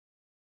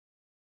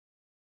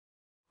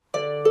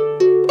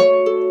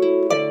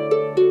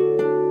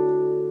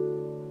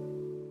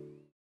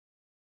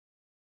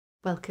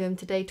Welcome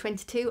to day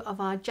 22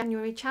 of our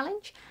January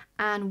challenge,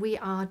 and we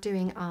are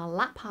doing our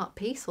lap harp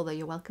piece, although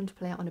you're welcome to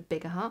play it on a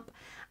bigger harp,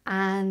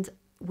 and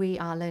we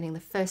are learning the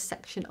first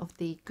section of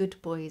the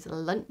Good Boys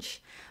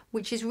Lunch,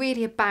 which is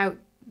really about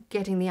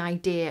getting the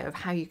idea of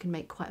how you can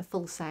make quite a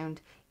full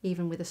sound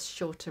even with a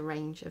shorter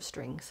range of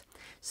strings.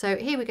 So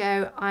here we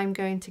go. I'm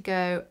going to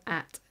go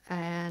at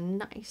a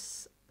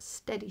nice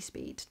steady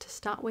speed to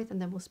start with,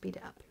 and then we'll speed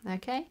it up.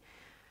 Okay,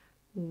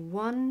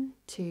 1,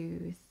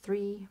 2,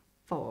 3,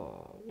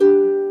 4. 1, 2.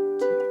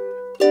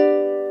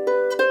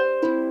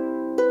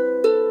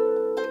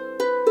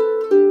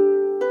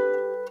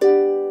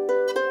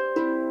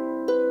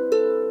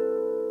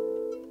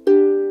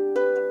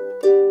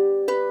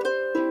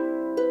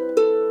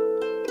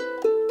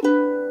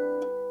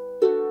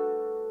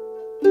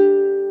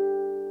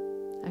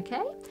 Okay,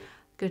 I'm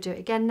going to do it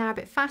again now, a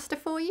bit faster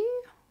for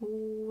you.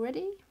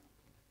 Ready?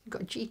 You've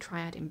got a G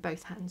triad in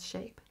both hands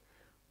shape.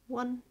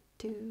 1,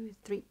 2,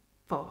 3,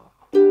 4.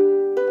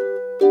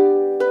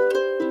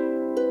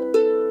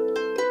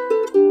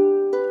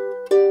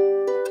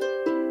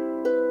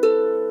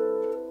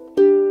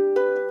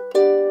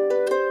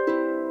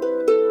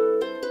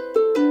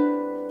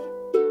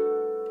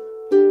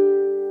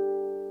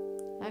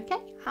 Okay,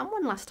 and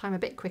one last time, a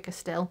bit quicker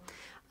still.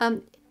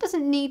 It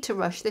doesn't need to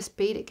rush this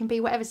speed. It can be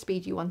whatever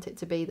speed you want it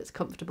to be that's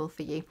comfortable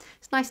for you.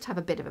 It's nice to have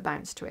a bit of a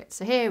bounce to it.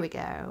 So here we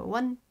go.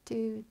 1,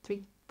 2,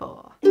 3,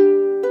 4.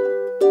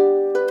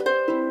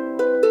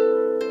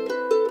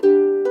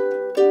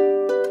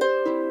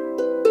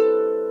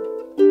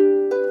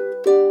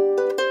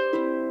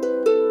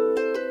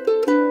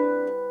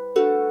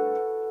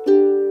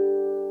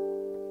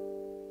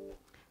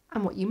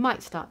 And what you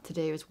might start to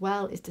do as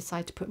well is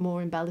decide to put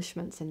more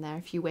embellishments in there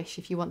if you wish,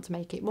 if you want to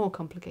make it more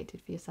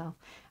complicated for yourself.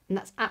 And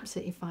that's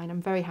absolutely fine.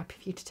 I'm very happy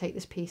for you to take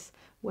this piece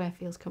where it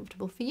feels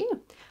comfortable for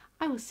you.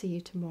 I will see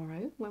you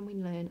tomorrow when we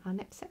learn our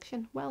next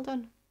section. Well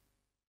done.